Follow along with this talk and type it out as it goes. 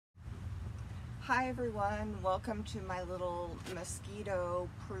Hi everyone, welcome to my little mosquito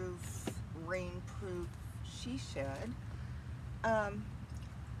proof, rain proof she shed.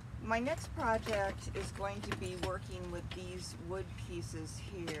 My next project is going to be working with these wood pieces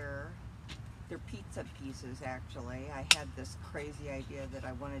here. They're pizza pieces actually. I had this crazy idea that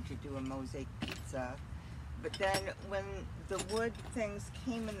I wanted to do a mosaic pizza, but then when the wood things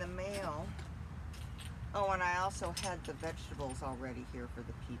came in the mail, oh, and I also had the vegetables already here for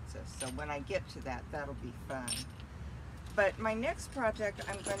the pizza, so when I get to that, that'll be fun. But my next project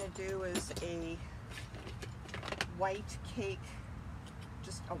I'm going to do is a white cake,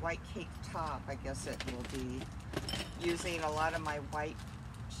 just a white cake top, I guess it will be, using a lot of my white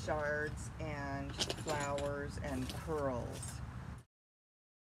shards and flowers and pearls.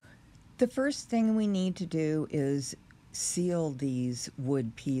 The first thing we need to do is seal these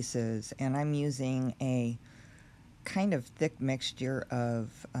wood pieces, and I'm using a kind of thick mixture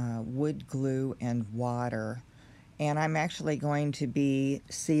of wood glue and water, and I'm actually going to be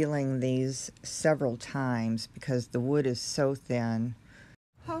sealing these several times because the wood is so thin.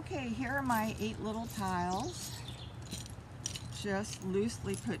 Okay, here are my 8 little tiles, just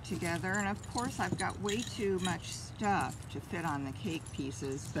loosely put together, and of course I've got way too much stuff to fit on the cake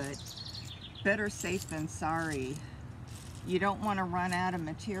pieces, but better safe than sorry. You don't want to run out of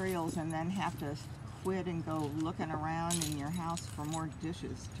materials and then have to quit and go looking around in your house for more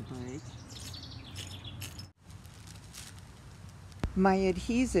dishes to break. My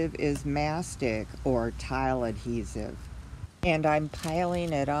adhesive is mastic or tile adhesive, and I'm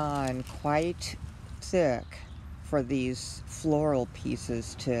piling it on quite thick for these floral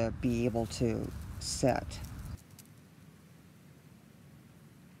pieces to be able to set.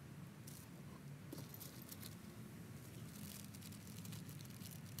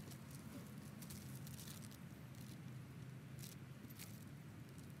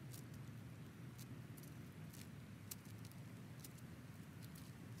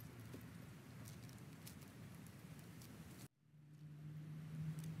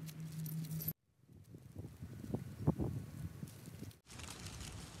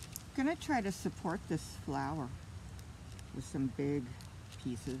 I'm going to try to support this flower with some big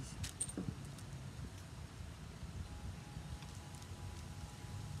pieces.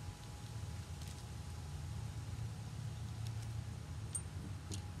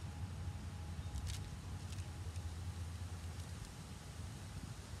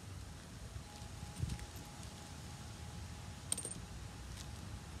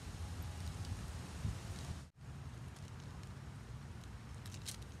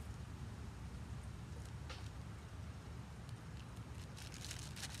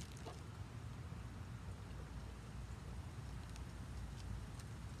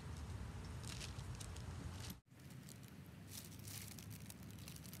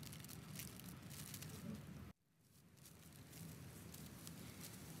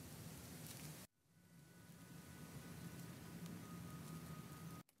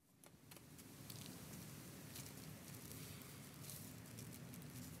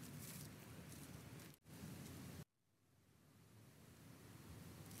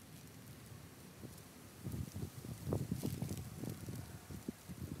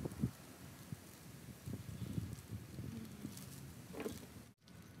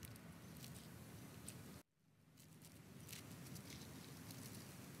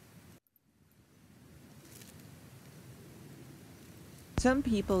 Some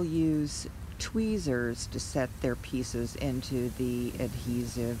people use tweezers to set their pieces into the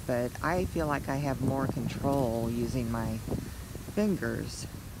adhesive, but I feel like I have more control using my fingers,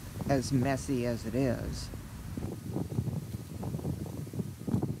 as messy as it is.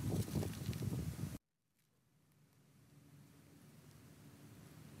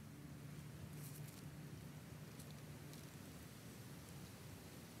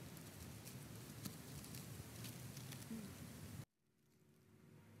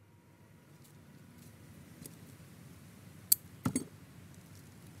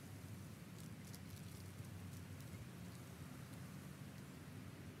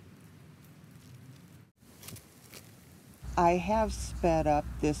 I have sped up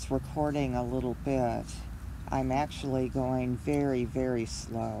this recording a little bit. I'm actually going very, very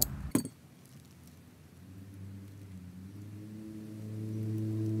slow.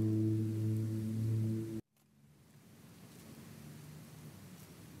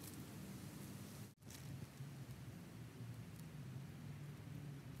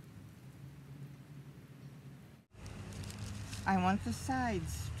 I want the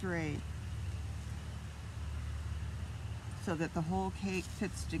sides straight so that the whole cake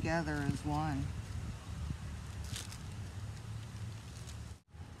fits together as one.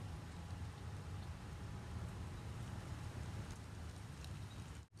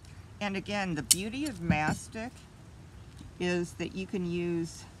 And again, the beauty of mastic is that you can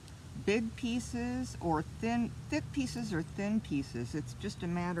use big pieces or thick pieces or thin pieces. It's just a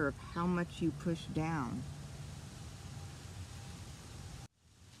matter of how much you push down.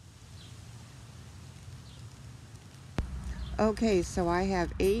 Okay, so I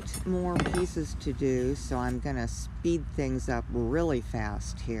have 8 more pieces to do, so I'm gonna speed things up really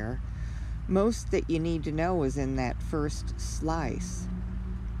fast here. Most that you need to know is in that first slice.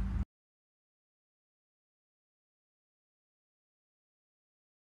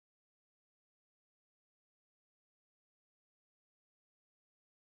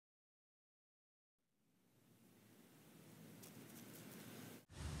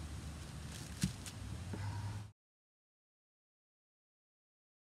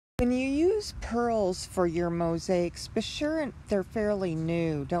 When you use pearls for your mosaics, be sure they're fairly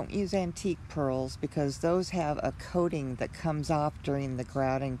new. Don't use antique pearls because those have a coating that comes off during the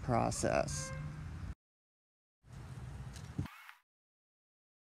grouting process.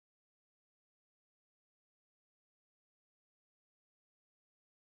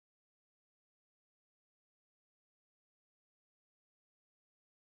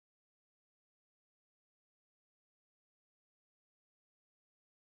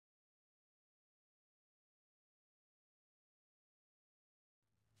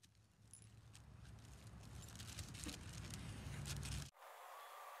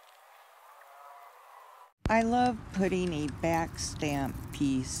 I love putting a back stamp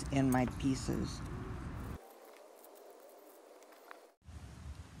piece in my pieces.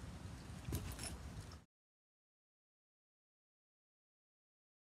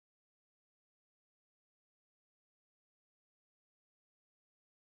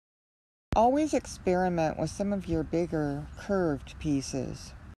 Always experiment with some of your bigger curved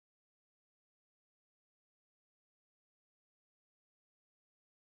pieces.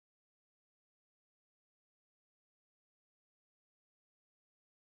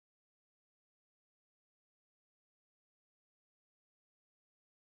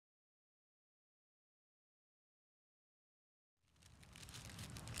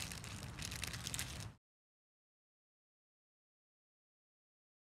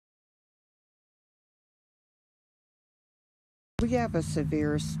 We have a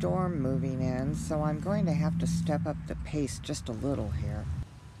severe storm moving in, so I'm going to have to step up the pace just a little here.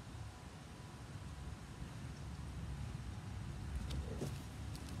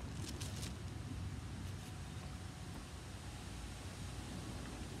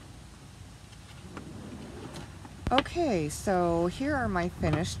 Okay, so here are my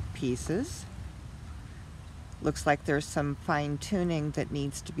finished pieces. Looks like there's some fine tuning that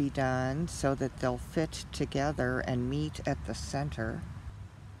needs to be done so that they'll fit together and meet at the center.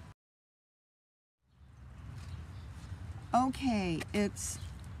 Okay, it's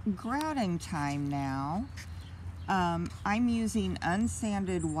grouting time now. I'm using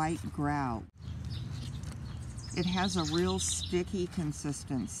unsanded white grout. It has a real sticky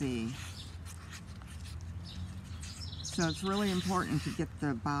consistency. So it's really important to get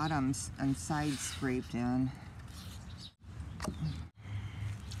the bottoms and sides scraped in.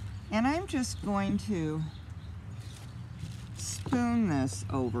 And I'm just going to spoon this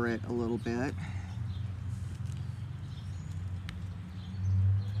over it a little bit.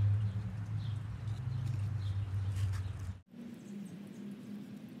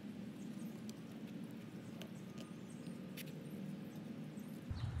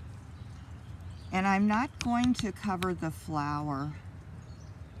 And I'm not going to cover the flower,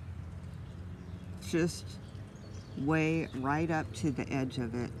 just way right up to the edge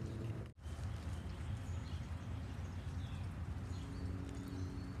of it.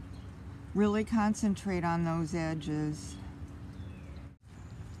 Really concentrate on those edges.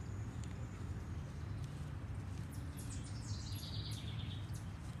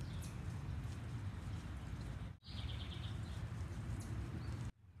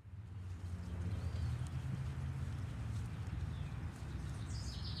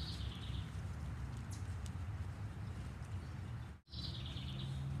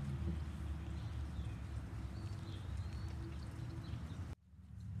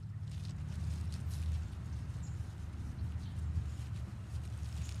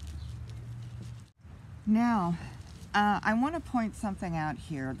 Now, I want to point something out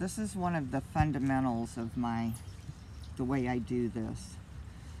here. This is one of the fundamentals of the way I do this.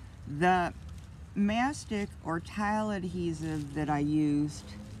 The mastic or tile adhesive that I used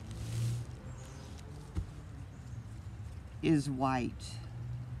is white,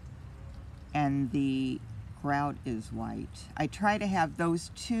 and the grout is white. I try to have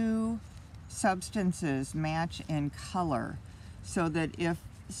those two substances match in color so that if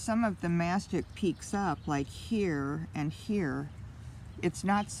some of the mastic peaks up, like here and here, it's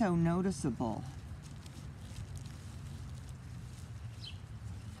not so noticeable.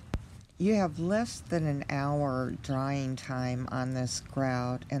 You have less than an hour drying time on this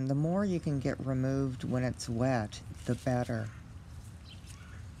grout, and the more you can get removed when it's wet, the better.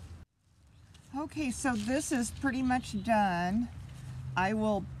 Okay, so this is pretty much done. I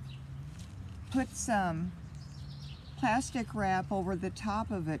will put some plastic wrap over the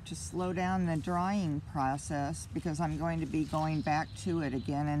top of it to slow down the drying process, because I'm going to be going back to it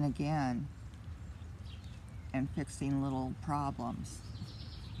again and again and fixing little problems.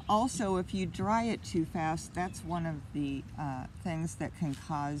 Also, if you dry it too fast, that's one of the things that can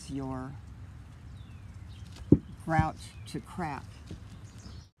cause your grout to crack.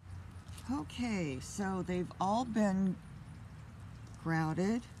 Okay, so they've all been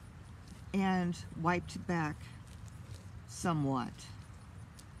grouted and wiped back somewhat.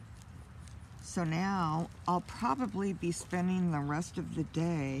 So now I'll probably be spending the rest of the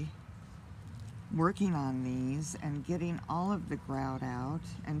day working on these and getting all of the grout out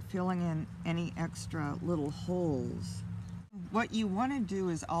and filling in any extra little holes. What you want to do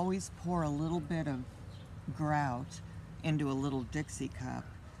is always pour a little bit of grout into a little Dixie cup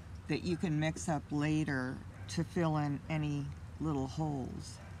that you can mix up later to fill in any little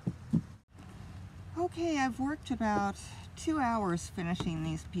holes. Okay, I've worked about 2 hours finishing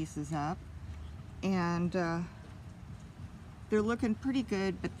these pieces up, and they're looking pretty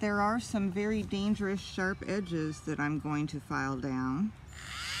good, but there are some very dangerous sharp edges that I'm going to file down.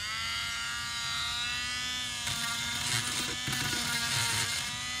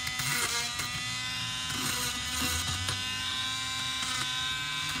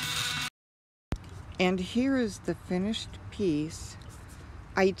 And here is the finished piece.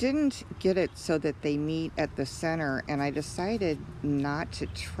 I didn't get it so that they meet at the center, and I decided not to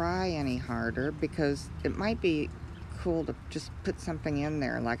try any harder because it might be cool to just put something in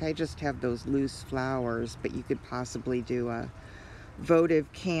there. Like, I just have those loose flowers, but you could possibly do a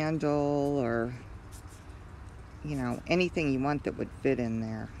votive candle or, you know, anything you want that would fit in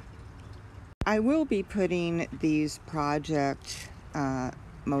there. I will be putting these project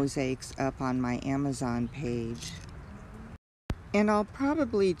mosaics up on my Amazon page, and I'll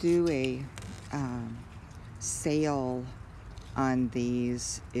probably do a sale on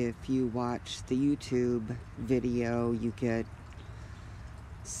these. If you watch the YouTube video, you get,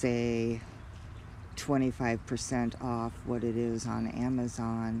 say, 25% off what it is on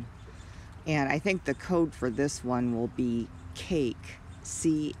Amazon. And I think the code for this one will be CAKE,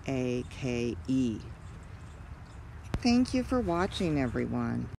 C-A-K-E. Thank you for watching,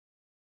 everyone.